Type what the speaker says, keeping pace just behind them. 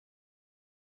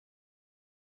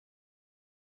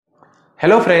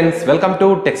Hello friends, welcome to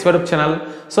tax YouTube channel.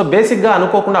 So బేసిక్గా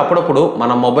అనుకోకుండా అప్పుడప్పుడు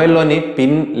మన మొబైల్లోని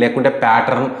పిన్ లేకుంటే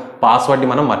ప్యాటర్న్ పాస్వర్డ్ని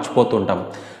మనం మర్చిపోతూ ఉంటాం.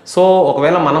 సో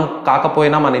ఒకవేళ మనం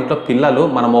కాకపోయినా మన ఇంట్లో పిల్లలు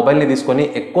మన మొబైల్ని తీసుకొని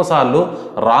ఎక్కువసార్లు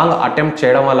రాంగ్ అటెంప్ట్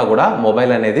చేయడం వల్ల కూడా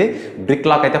మొబైల్ అనేది బ్రిక్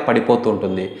లాక్ అయితే పడిపోతూ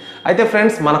ఉంటుంది. అయితే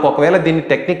ఫ్రెండ్స్, మనకు ఒకవేళ దీన్ని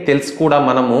టెక్నిక్ తెలిసి కూడా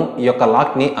మనము ఈ యొక్క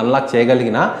లాక్ని అన్లాక్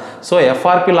చేయగలిగిన సో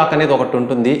ఎఫ్ఆర్పి లాక్ అనేది ఒకటి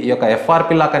ఉంటుంది. ఈ యొక్క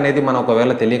ఎఫ్ఆర్పి లాక్ అనేది మనం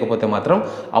ఒకవేళ తెలియకపోతే మాత్రం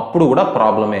అప్పుడు కూడా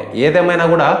ప్రాబ్లమే. ఏదేమైనా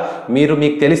కూడా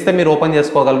మీకు తెలిస్తే మీరు ఓపెన్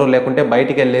చేసుకోగలరు, లేకుంటే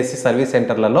బయటికి వెళ్ళేసి సర్వీస్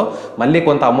సెంటర్లలో మళ్ళీ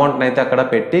కొంత అమౌంట్ని అయితే అక్కడ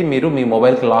పెట్టి మీరు మీ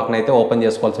మొబైల్కి లాక్ని అయితే ఓపెన్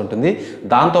చేసుకోవాల్సి ఉంటుంది.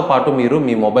 దాంతోపాటు మీరు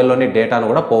మీ మొబైల్లోని డేటాను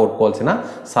కూడా పోగొట్టుకోవాల్సిన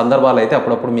సందర్భాలు అయితే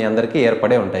అప్పుడప్పుడు మీ అందరికీ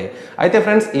ఏర్పడే ఉంటాయి. అయితే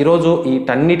ఫ్రెండ్స్, ఈరోజు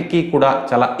వీటన్నిటికీ కూడా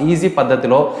చాలా ఈజీ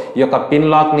పద్ధతిలో ఈ యొక్క పిన్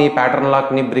లాక్ని, ప్యాటర్న్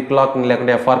లాక్ని, బ్రిక్ లాక్ని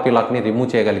లేకుంటే ఎఫ్ఆర్పి లాక్ని రిమూవ్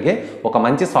చేయగలిగే ఒక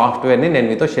మంచి సాఫ్ట్వేర్ని నేను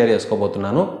మీతో షేర్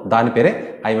చేసుకోబోతున్నాను. దాని పేరే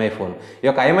iMyFone. ఈ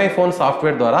యొక్క iMyFone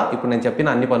సాఫ్ట్వేర్ ద్వారా ఇప్పుడు నేను చెప్పిన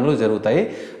అన్ని పనులు జరుగుతాయి.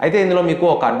 అయితే ఇందులో మీకు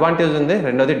ఒక అడ్వాంటేజ్ ఉంది,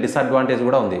 రెండోది డిసడ్వాంటేజ్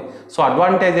కూడా ఉంది. సో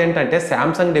అడ్వాంటేజ్ ఏంటంటే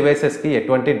శాంసంగ్ డివైసెస్కి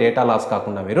ఎటువంటి డేటా లాస్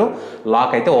కాకుండా మీరు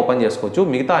లాక్ అయితే ఓపెన్ చేసుకోవచ్చు.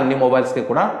 మిగతా అన్ని మొబైల్స్కి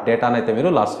కూడా డేటాను అయితే మీరు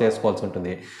లాస్ చేసుకోవాల్సి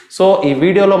ఉంటుంది. సో ఈ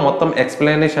వీడియోలో మొత్తం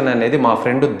ఎక్స్ప్లెనేషన్ అనేది మా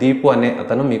ఫ్రెండ్ దీపు అనే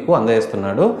అతను మీకు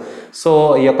అందజేస్తున్నాడు. సో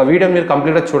ఈ యొక్క వీడియో మీరు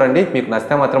కంప్లీట్గా చూడండి. మీకు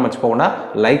నచ్చితే మాత్రం మర్చిపోకుండా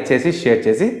లైక్ చేసి, షేర్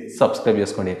చేసి, సబ్స్క్రైబ్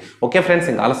చేసుకోండి. ఓకే ఫ్రెండ్స్,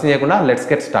 ఇంకా ఆలస్యం చేయకుండా let's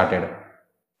get started.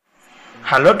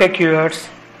 Hello tech viewers,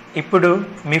 ఇప్పుడు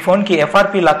మీ ఫోన్కి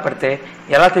ఎఫ్ఆర్పి లాక్ పడితే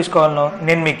ఎలా తీసుకోవాలనో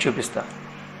నేను మీకు చూపిస్తాను.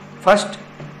 ఫస్ట్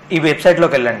ఈ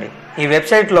వెబ్సైట్లోకి వెళ్ళండి. ఈ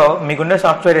వెబ్సైట్లో మీకుండే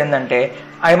సాఫ్ట్వేర్ ఏంటంటే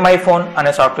iMyFone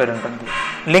అనే సాఫ్ట్వేర్ ఉంటుంది.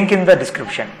 Link in the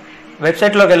description.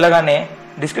 వెబ్సైట్లోకి వెళ్ళగానే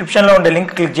డిస్క్రిప్షన్లో ఉండే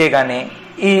లింక్ క్లిక్ చేయగానే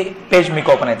ఈ పేజ్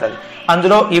మీకు ఓపెన్ అవుతుంది.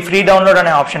 అందులో ఈ ఫ్రీ డౌన్లోడ్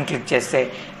అనే ఆప్షన్ క్లిక్ చేస్తే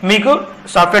మీకు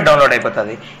సాఫ్ట్వేర్ డౌన్లోడ్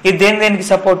అయిపోతుంది. ఇది దేనికి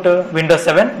support? Windows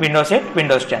 7, Windows 8,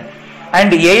 Windows 10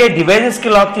 and A డివైజెస్కి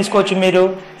lock తీసుకోవచ్చు మీరు?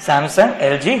 Samsung,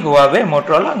 LG, Huawei,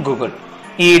 Motorola, Google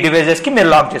ఈ డివైజెస్కి మీరు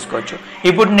లాక్ చేసుకోవచ్చు.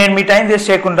 ఇప్పుడు నేను మీ టైం వేస్ట్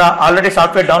చేయకుండా ఆల్రెడీ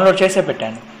సాఫ్ట్వేర్ డౌన్లోడ్ చేసే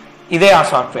పెట్టాను. ఇదే ఆ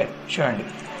సాఫ్ట్వేర్. చూడండి,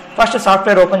 ఫస్ట్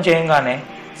సాఫ్ట్వేర్ ఓపెన్ చేయగానే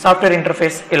సాఫ్ట్వేర్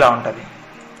ఇంటర్ఫేస్ ఇలా ఉంటుంది.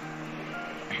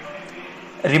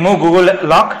 Remove Google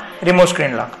lock, remove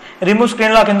screen lock. Remove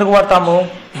screen lock ఎందుకు వాడతాము?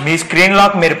 మీ స్క్రీన్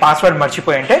లాక్ మీరు పాస్వర్డ్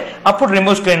మర్చిపోయి ఉంటే అప్పుడు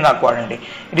రిమూవ్ స్క్రీన్ లాక్ వాడండి.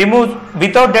 రిమూవ్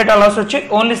వితౌట్ డేటా లాస్ వచ్చి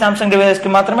ఓన్లీ సామ్సంగ్ డివైజెస్కి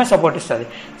మాత్రమే సపోర్ట్ ఇస్తుంది.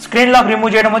 స్క్రీన్ లాక్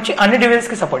రిమూవ్ చేయడం వచ్చి అన్ని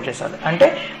డివైజెస్కి సపోర్ట్ చేస్తుంది. అంటే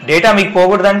డేటా మీకు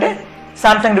పోకూడదంటే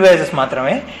సామ్సంగ్ డివైజెస్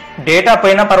మాత్రమే, డేటా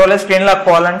పోయినా పర్వాలేదు, స్క్రీన్ లాక్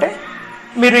పోవాలంటే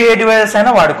మీరు ఏ డివైజెస్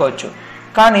అయినా వాడుకోవచ్చు.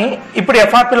 కానీ ఇప్పుడు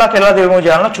ఎఫ్ఆర్పి లాక్ ఎలా రిమూవ్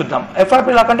చేయాలో చూద్దాం.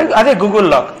 ఎఫ్ఆర్పి లాక్ అంటే అదే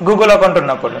గూగుల్ లాక్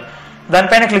అంటున్నప్పుడు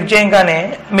దానిపైన క్లిక్ చేయగానే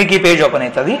మీకు ఈ పేజ్ ఓపెన్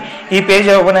అవుతుంది. ఈ పేజ్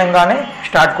ఓపెన్ అయ్యగానే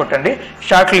స్టార్ట్ కొట్టండి.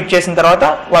 స్టార్ట్ క్లిక్ చేసిన తర్వాత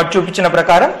వాడు చూపించిన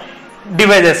ప్రకారం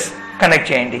డివైజెస్ కనెక్ట్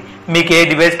చేయండి. మీకు ఏ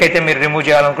డివైస్కి అయితే మీరు రిమూవ్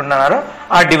చేయాలనుకుంటున్నారో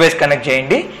ఆ డివైస్ కనెక్ట్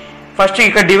చేయండి. ఫస్ట్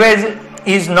ఇక్కడ డివైస్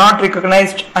ఈజ్ నాట్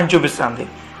రికగ్నైజ్డ్ అని చూపిస్తుంది.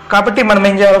 కాబట్టి మనం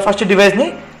ఏం చేయాలి? ఫస్ట్ డివైస్ని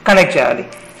కనెక్ట్ చేయాలి.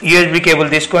 యూఎస్బి కేబుల్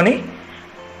తీసుకొని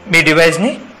మీ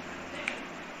డివైస్ని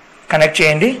కనెక్ట్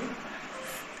చేయండి.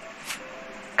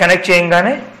 కనెక్ట్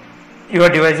చేయగానే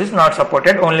your device is not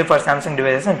supported only for Samsung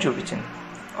devices అని చూపించింది.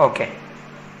 ఓకే,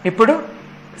 ఇప్పుడు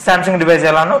సామ్సంగ్ డివైస్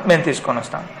ఎలానో మేము తీసుకొని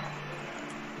వస్తాం.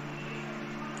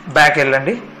 బ్యాక్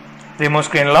వెళ్ళండి. Remove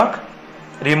screen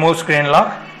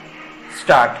lock,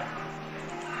 start.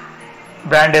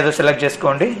 Brand ఏదో సెలెక్ట్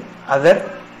చేసుకోండి. Other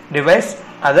device,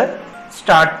 other,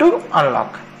 start to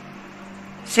unlock.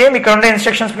 Same ఇక్కడ ఉండే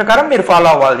ఇన్స్ట్రక్షన్స్ ప్రకారం మీరు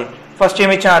ఫాలో అవ్వాలి. ఫస్ట్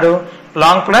ఏమి ఇచ్చారు?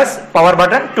 Long plus power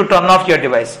button to turn off your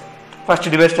device. First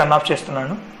device turn off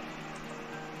చేస్తున్నాను.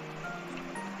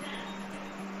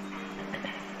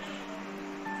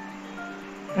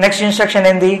 నెక్స్ట్ ఇన్స్ట్రక్షన్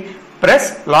ఏంది? Press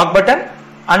lock button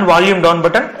and volume down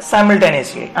button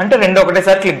simultaneously. అంటే రెండు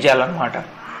ఒకటేసారి క్లిక్ చేయాలన్నమాట.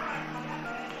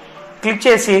 క్లిక్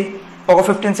చేసి ఒక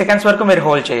 15 సెకండ్స్ వరకు మీరు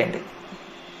హోల్డ్ చేయండి.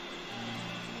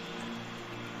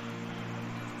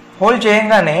 హోల్డ్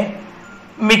చేయగానే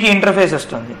మీకు ఇంటర్ఫేస్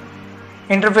వస్తుంది.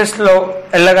 ఇంటర్ఫేస్లో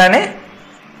వెళ్ళగానే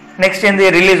నెక్స్ట్ ఏంది?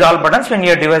 Release all buttons when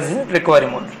your device in recovery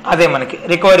mode. అదే మనకి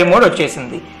రికవరీ మోడ్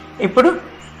వచ్చేసింది. ఇప్పుడు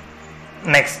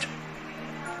నెక్స్ట్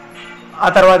ఆ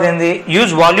తర్వాత ఏంది?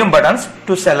 Use volume buttons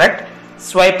to select,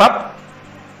 swipe up,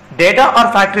 data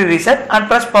are factory reset and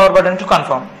press power button to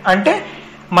confirm. అంటే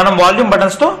మనం వాల్యూమ్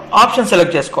బటన్స్తో ఆప్షన్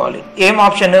సెలెక్ట్ చేసుకోవాలి. ఏం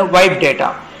ఆప్షన్? Wipe data.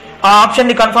 ఆ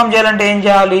ఆప్షన్ని కన్ఫర్మ్ చేయాలంటే ఏం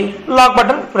చేయాలి? లాక్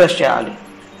బటన్ ప్రెస్ చేయాలి.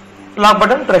 లాక్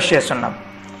బటన్ ప్రెస్ చేస్తున్నాం.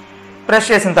 ప్రెస్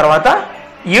చేసిన తర్వాత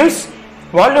use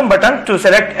volume button to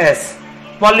select yes.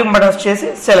 Volume buttons చేసి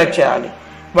సెలెక్ట్ చేయాలి.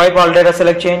 వైప్ ఆల్ డేటా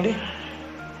సెలెక్ట్ చేయండి.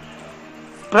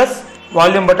 ప్రెస్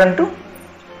వాల్యూమ్ బటన్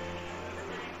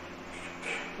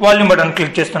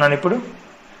క్లిక్ చేస్తున్నాను. ఇప్పుడు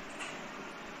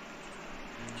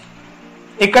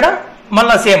ఇక్కడ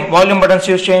మళ్ళీ సేమ్ వాల్యూమ్ బటన్స్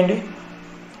యూజ్ చేయండి.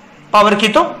 పవర్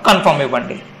కీతో కన్ఫర్మ్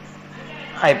ఇవ్వండి.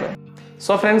 అయిపోయింది.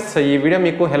 సో ఫ్రెండ్స్, ఈ వీడియో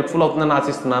మీకు హెల్ప్ఫుల్ అవుతుందని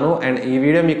ఆశిస్తున్నాను. అండ్ ఈ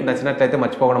వీడియో మీకు నచ్చినట్లయితే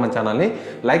మర్చిపోకుండా మన ఛానల్ని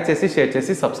లైక్ చేసి, షేర్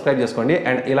చేసి, సబ్స్క్రైబ్ చేసుకోండి.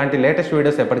 అండ్ ఇలాంటి లేటెస్ట్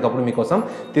వీడియోస్ ఎప్పటికప్పుడు మీకోసం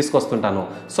తీసుకొస్తుంటాను.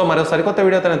 సో మరో సరికొత్త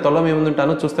వీడియోతో నేను త్వరలో మీ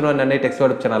ముందుంటాను. చూస్తున్నాను నన్ను tax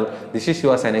YouTube channel. This is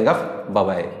Shiva signing off.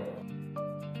 Bye.